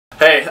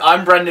Hi,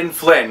 I'm Brendan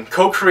Flynn,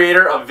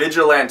 co-creator of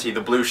Vigilante,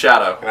 the Blue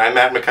Shadow. And I'm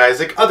Matt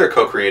McIsaac, other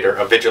co-creator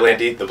of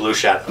Vigilante, the Blue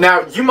Shadow.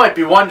 Now, you might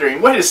be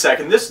wondering, wait a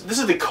second, this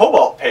is the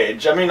Cobalt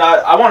page. I mean,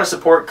 I want to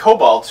support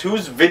Cobalt.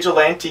 Who's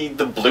Vigilante,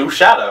 the Blue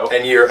Shadow?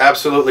 And you're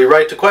absolutely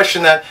right to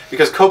question that,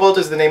 because Cobalt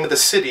is the name of the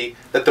city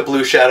that the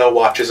Blue Shadow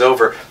watches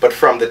over. But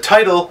from the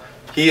title,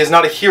 he is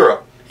not a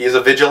hero. He is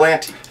a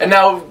vigilante. And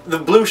now, the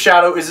Blue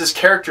Shadow is this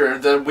character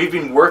that we've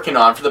been working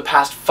on for the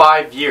past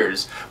 5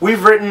 years.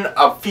 We've written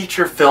a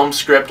feature film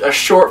script, a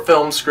short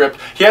film script.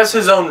 He has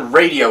his own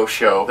radio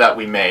show that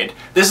we made.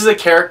 This is a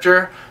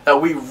character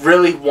that we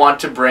really want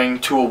to bring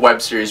to a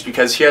web series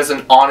because he has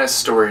an honest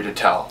story to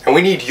tell. And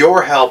we need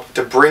your help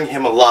to bring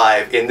him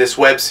alive in this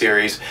web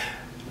series,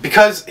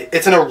 because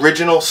it's an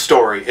original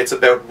story. It's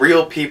about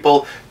real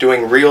people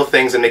doing real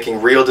things and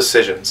making real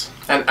decisions.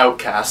 And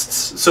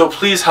outcasts. So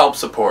please help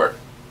support.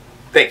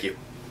 Thank you.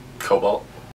 Cobalt.